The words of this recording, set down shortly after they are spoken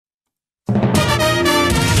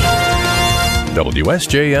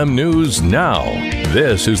WSJM News Now.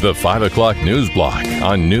 This is the 5 o'clock news block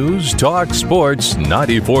on News Talk Sports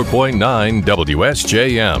 94.9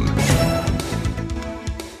 WSJM.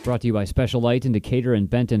 Brought to you by Special Light in Decatur and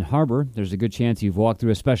Benton Harbor. There's a good chance you've walked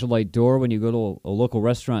through a Special Light door when you go to a local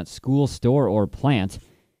restaurant, school, store, or plant.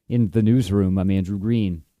 In the newsroom, I'm Andrew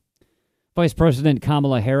Green. Vice President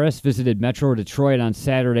Kamala Harris visited Metro Detroit on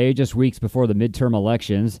Saturday, just weeks before the midterm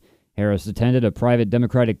elections. Harris attended a private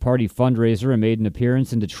Democratic Party fundraiser and made an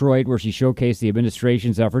appearance in Detroit where she showcased the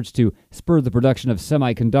administration's efforts to spur the production of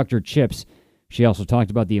semiconductor chips. She also talked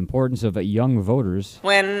about the importance of young voters.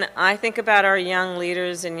 When I think about our young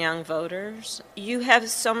leaders and young voters, you have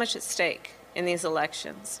so much at stake in these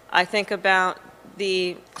elections. I think about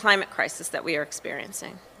the climate crisis that we are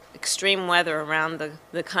experiencing. Extreme weather around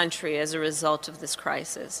the country as a result of this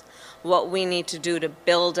crisis. What we need to do to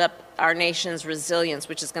build up our nation's resilience,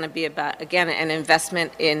 which is going to be about, again, an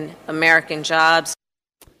investment in American jobs.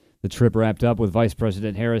 The trip wrapped up with Vice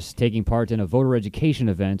President Harris taking part in a voter education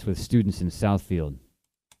event with students in Southfield.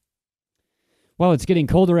 While it's getting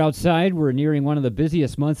colder outside, we're nearing one of the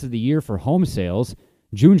busiest months of the year for home sales.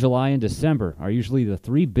 June, July, and December are usually the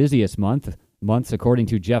three busiest months, according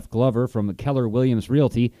to Jeff Glover from Keller Williams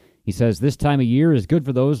Realty. He says this time of year is good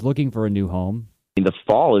for those looking for a new home. The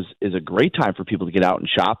fall is a great time for people to get out and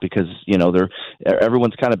shop because, you know,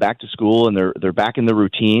 everyone's kind of back to school and they're back in their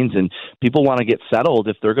routines, and people want to get settled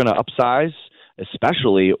if they're going to upsize,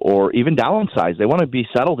 especially, or even downsize. They want to be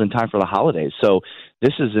settled in time for the holidays. So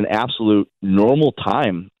this is an absolute normal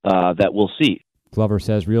time that we'll see. Glover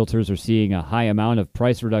says realtors are seeing a high amount of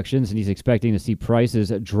price reductions, and he's expecting to see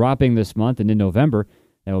prices dropping this month and in November.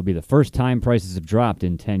 That will be the first time prices have dropped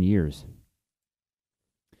in 10 years.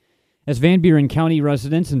 As Van Buren County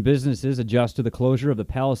residents and businesses adjust to the closure of the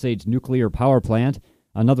Palisades nuclear power plant,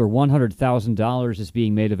 another $100,000 is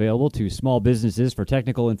being made available to small businesses for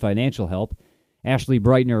technical and financial help. Ashley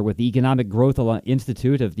Breitner with the Economic Growth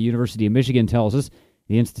Institute of the University of Michigan tells us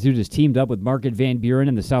the institute has teamed up with Market Van Buren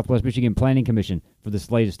and the Southwest Michigan Planning Commission for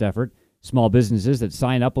this latest effort. Small businesses that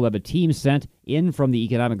sign up will have a team sent in from the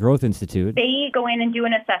Economic Growth Institute. They go in and do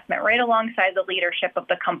an assessment right alongside the leadership of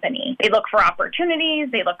the company. They look for opportunities,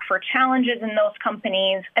 they look for challenges in those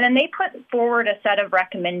companies, and then they put forward a set of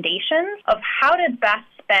recommendations of how to best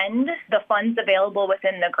spend the funds available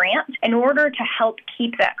within the grant in order to help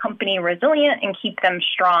keep that company resilient and keep them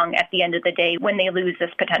strong at the end of the day when they lose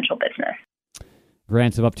this potential business.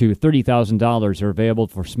 Grants of up to $30,000 are available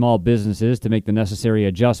for small businesses to make the necessary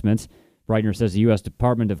adjustments. Breitner says the U.S.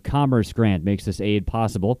 Department of Commerce grant makes this aid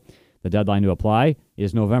possible. The deadline to apply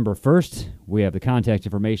is November 1st. We have the contact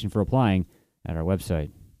information for applying at our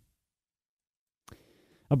website.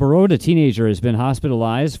 A Baroda teenager has been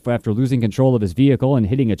hospitalized after losing control of his vehicle and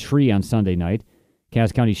hitting a tree on Sunday night.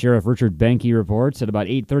 Cass County Sheriff Richard Benke reports at about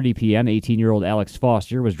 8:30 p.m., 18-year-old Alex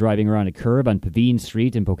Foster was driving around a curb on Pavine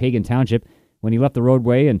Street in Pokagon Township when he left the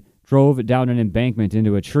roadway and drove down an embankment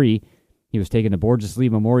into a tree. He was taken to Borges Lee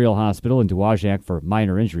Memorial Hospital in Dowagiac for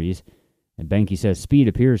minor injuries, and Benke says speed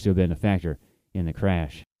appears to have been a factor in the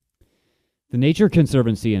crash. The Nature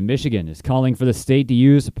Conservancy in Michigan is calling for the state to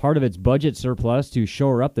use part of its budget surplus to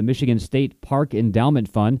shore up the Michigan State Park Endowment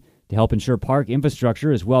Fund to help ensure park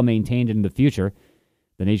infrastructure is well maintained in the future.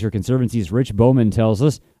 The Nature Conservancy's Rich Bowman tells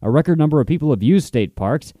us a record number of people have used state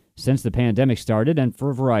parks since the pandemic started, and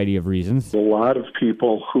for a variety of reasons. A lot of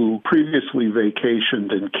people who previously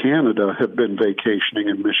vacationed in Canada have been vacationing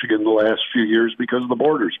in Michigan the last few years because the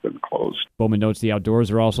border's been closed. Bowman notes the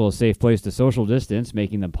outdoors are also a safe place to social distance,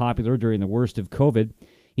 making them popular during the worst of COVID.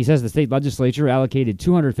 He says the state legislature allocated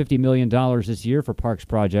 $250 million this year for parks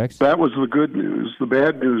projects. That was the good news. The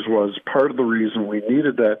bad news was part of the reason we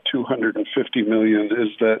needed that $250 million is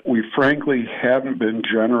that we frankly haven't been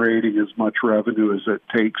generating as much revenue as it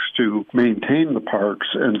takes to maintain the parks,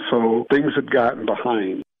 and so things had gotten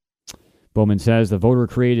behind. Bowman says the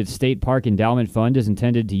voter-created State Park Endowment Fund is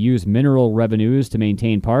intended to use mineral revenues to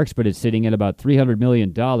maintain parks, but it's sitting at about $300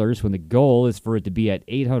 million when the goal is for it to be at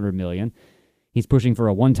 $800 million. He's pushing for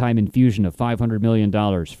a one-time infusion of $500 million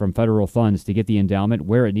from federal funds to get the endowment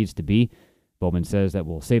where it needs to be. Bowman says that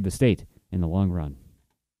will save the state in the long run.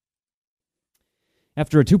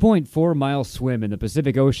 After a 2.4-mile swim in the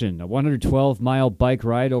Pacific Ocean, a 112-mile bike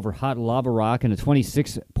ride over hot lava rock, and a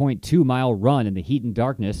 26.2-mile run in the heat and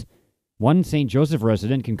darkness, one St. Joseph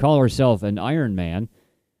resident can call herself an Ironman.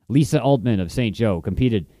 Lisa Altman of St. Joe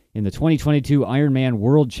competed in the 2022 Ironman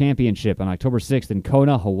World Championship on October 6th in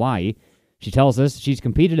Kona, Hawaii. She tells us she's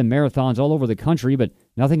competed in marathons all over the country, but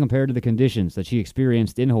nothing compared to the conditions that she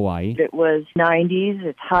experienced in Hawaii. It was 90s,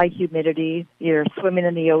 it's high humidity, you're swimming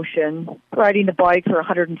in the ocean, riding the bike for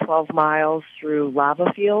 112 miles through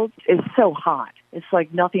lava fields. It's so hot. It's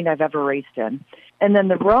like nothing I've ever raced in. And then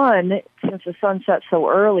the run, since the sun sets so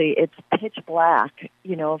early, it's pitch black,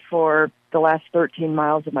 for the last 13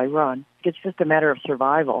 miles of my run. It's just a matter of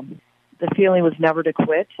survival. The feeling was never to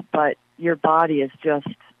quit, but your body is just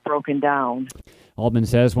broken down. Altman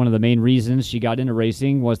says one of the main reasons she got into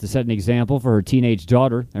racing was to set an example for her teenage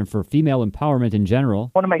daughter and for female empowerment in general.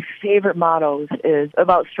 One of my favorite mottos is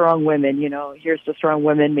about strong women. Here's to strong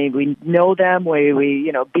women. May we know them, may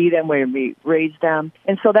we, be them, may we raise them.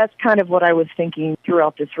 And so that's kind of what I was thinking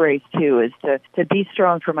throughout this race, too, is to be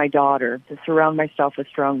strong for my daughter, to surround myself with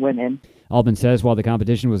strong women. Altman says while the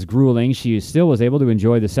competition was grueling, she still was able to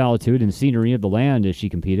enjoy the solitude and scenery of the land as she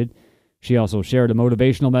competed. She also shared a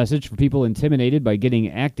motivational message for people intimidated by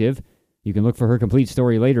getting active. You can look for her complete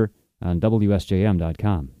story later on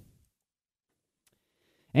WSJM.com.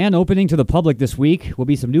 And opening to the public this week will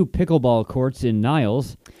be some new pickleball courts in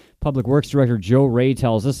Niles. Public Works Director Joe Ray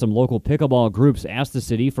tells us some local pickleball groups asked the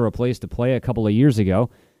city for a place to play a couple of years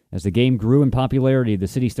ago. As the game grew in popularity, the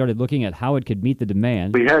city started looking at how it could meet the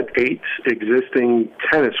demand. We had 8 existing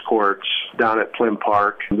tennis courts down at Plym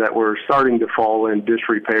Park that were starting to fall in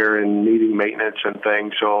disrepair and needing maintenance and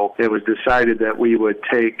things. So it was decided that we would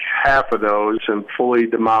take half of those and fully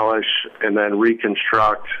demolish and then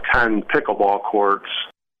reconstruct 10 pickleball courts.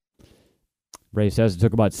 Ray says it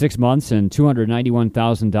took about 6 months and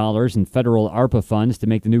 $291,000 in federal ARPA funds to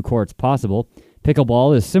make the new courts possible.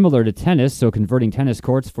 Pickleball is similar to tennis, so converting tennis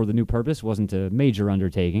courts for the new purpose wasn't a major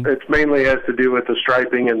undertaking. It mainly has to do with the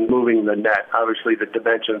striping and moving the net. Obviously, the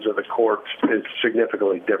dimensions of the court is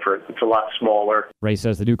significantly different. It's a lot smaller. Ray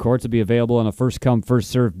says the new courts will be available on a first-come,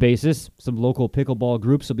 first-served basis. Some local pickleball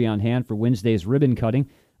groups will be on hand for Wednesday's ribbon cutting,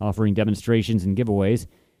 offering demonstrations and giveaways.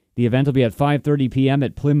 The event will be at 5:30 p.m.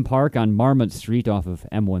 at Plym Park on Marmot Street off of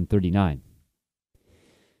M139.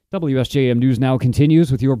 WSJM News Now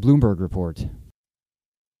continues with your Bloomberg Report.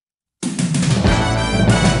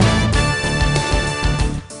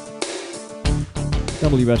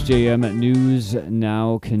 WSJM News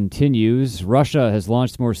Now continues. Russia has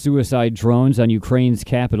launched more suicide drones on Ukraine's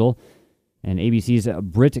capital, and ABC's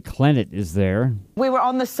Britt Clennett is there. We were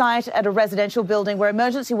on the site at a residential building where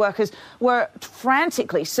emergency workers were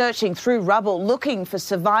frantically searching through rubble, looking for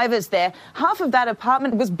survivors there. Half of that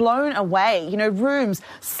apartment was blown away. Rooms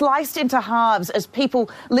sliced into halves as people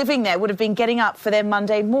living there would have been getting up for their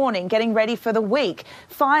Monday morning, getting ready for the week.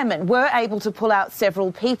 Firemen were able to pull out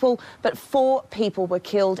several people, but 4 people were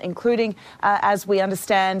killed, including, as we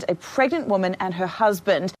understand, a pregnant woman and her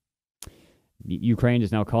husband. Ukraine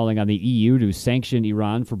is now calling on the EU to sanction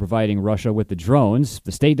Iran for providing Russia with the drones.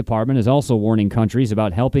 The State Department is also warning countries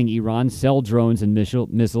about helping Iran sell drones and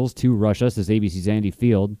missiles to Russia, says ABC's Andy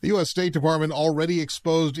Field. The U.S. State Department already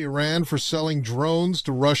exposed Iran for selling drones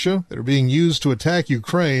to Russia that are being used to attack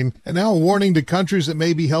Ukraine, and now a warning to countries that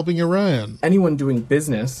may be helping Iran. Anyone doing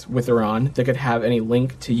business with Iran that could have any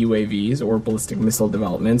link to UAVs or ballistic missile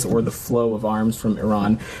developments or the flow of arms from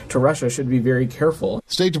Iran to Russia should be very careful.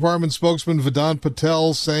 State Department spokesman Vedant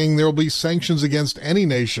Patel saying there will be sanctions against any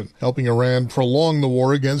nation helping Iran prolong the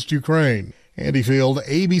war against Ukraine. Andy Field,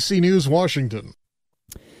 ABC News, Washington.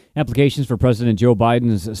 Applications for President Joe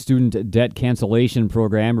Biden's student debt cancellation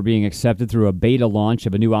program are being accepted through a beta launch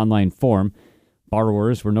of a new online form.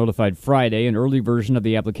 Borrowers were notified Friday an early version of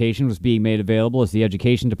the application was being made available as the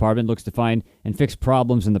Education Department looks to find and fix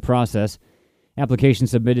problems in the process.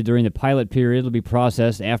 Applications submitted during the pilot period will be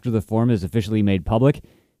processed after the form is officially made public.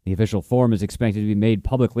 The official form is expected to be made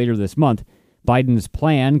public later this month. Biden's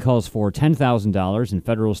plan calls for $10,000 in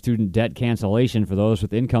federal student debt cancellation for those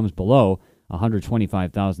with incomes below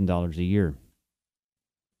 $125,000 a year.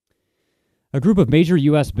 A group of major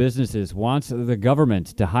U.S. businesses wants the government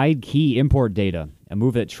to hide key import data, a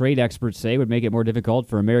move that trade experts say would make it more difficult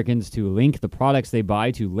for Americans to link the products they buy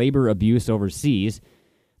to labor abuse overseas.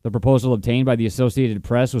 The proposal obtained by the Associated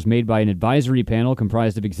Press was made by an advisory panel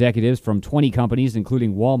comprised of executives from 20 companies,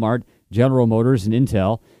 including Walmart, General Motors, and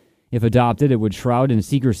Intel. If adopted, it would shroud in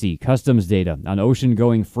secrecy customs data on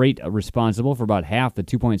ocean-going freight responsible for about half the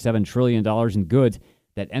 $2.7 trillion in goods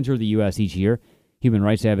that enter the U.S. each year. Human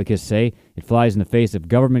rights advocates say it flies in the face of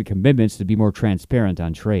government commitments to be more transparent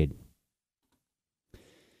on trade.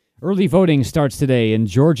 Early voting starts today in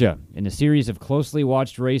Georgia in a series of closely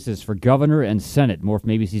watched races for governor and Senate. More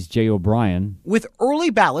from ABC's Jay O'Brien. With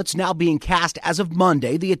early ballots now being cast as of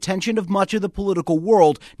Monday, the attention of much of the political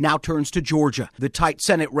world now turns to Georgia. The tight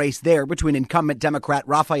Senate race there between incumbent Democrat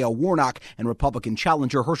Raphael Warnock and Republican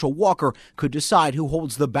challenger Herschel Walker could decide who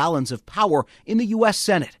holds the balance of power in the U.S.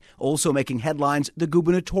 Senate. Also making headlines, the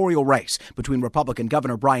gubernatorial race between Republican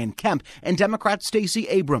Governor Brian Kemp and Democrat Stacey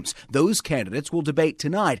Abrams. Those candidates will debate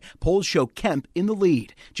tonight. Polls show Kemp in the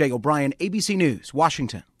lead. Jay O'Brien, ABC News,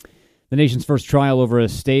 Washington. The nation's first trial over a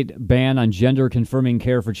state ban on gender-confirming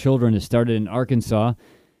care for children has started in Arkansas.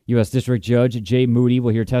 U.S. District Judge Jay Moody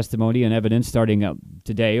will hear testimony and evidence starting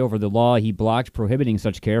today over the law he blocked prohibiting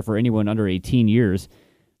such care for anyone under 18 years.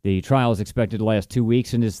 The trial is expected to last 2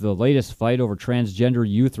 weeks and is the latest fight over transgender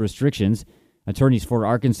youth restrictions. Attorneys for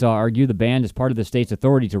Arkansas argue the ban is part of the state's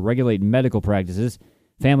authority to regulate medical practices.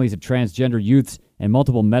 Families of transgender youths and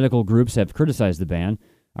multiple medical groups have criticized the ban.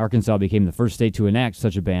 Arkansas became the first state to enact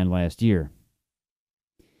such a ban last year.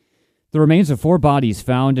 The remains of 4 bodies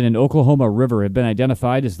found in an Oklahoma river have been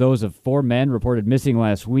identified as those of 4 men reported missing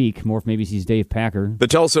last week. More from ABC's Dave Packer. The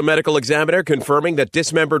Tulsa Medical Examiner confirming that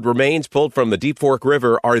dismembered remains pulled from the Deep Fork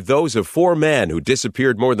River are those of 4 men who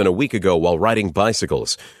disappeared more than a week ago while riding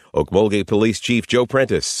bicycles. Okmulgee Police Chief Joe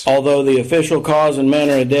Prentice. Although the official cause and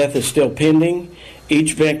manner of death is still pending,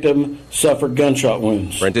 each victim suffered gunshot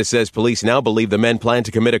wounds. Prentice says police now believe the men plan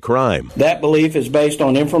to commit a crime. That belief is based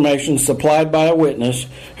on information supplied by a witness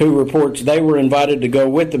who reports they were invited to go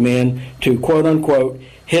with the men to, quote-unquote,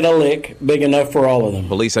 hit a lick big enough for all of them.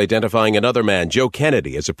 Police identifying another man, Joe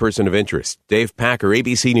Kennedy, as a person of interest. Dave Packer,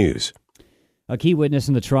 ABC News. A key witness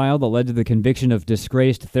in the trial that led to the conviction of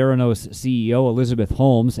disgraced Theranos CEO Elizabeth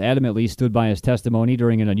Holmes adamantly stood by his testimony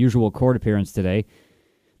during an unusual court appearance today.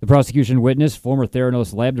 The prosecution witness, former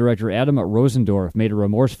Theranos lab director Adam Rosendorf, made a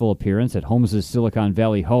remorseful appearance at Holmes' Silicon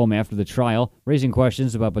Valley home after the trial, raising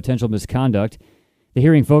questions about potential misconduct. The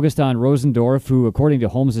hearing focused on Rosendorf, who, according to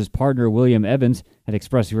Holmes' partner William Evans, had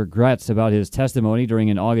expressed regrets about his testimony during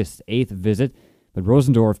an August 8th visit. But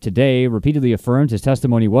Rosendorf today repeatedly affirmed his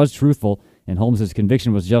testimony was truthful and Holmes'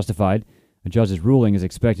 conviction was justified. A judge's ruling is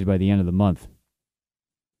expected by the end of the month.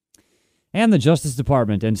 And the Justice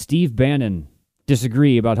Department and Steve Bannon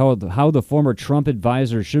disagree about how the former Trump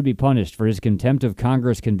advisor should be punished for his contempt of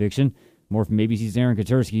Congress conviction. More from ABC's Aaron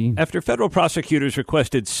Katersky. After federal prosecutors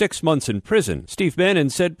requested 6 months in prison, Steve Bannon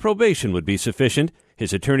said probation would be sufficient.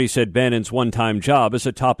 His attorney said Bannon's one-time job as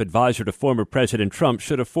a top advisor to former President Trump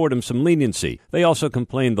should afford him some leniency. They also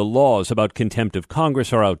complained the laws about contempt of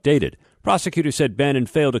Congress are outdated. Prosecutors said Bannon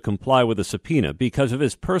failed to comply with a subpoena because of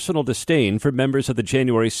his personal disdain for members of the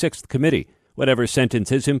January 6th committee. Whatever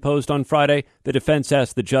sentence is imposed on Friday, the defense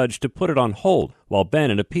asked the judge to put it on hold while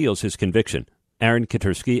Bannon appeals his conviction. Aaron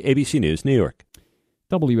Katersky, ABC News, New York.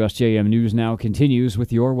 WSJM News Now continues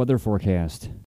with your weather forecast.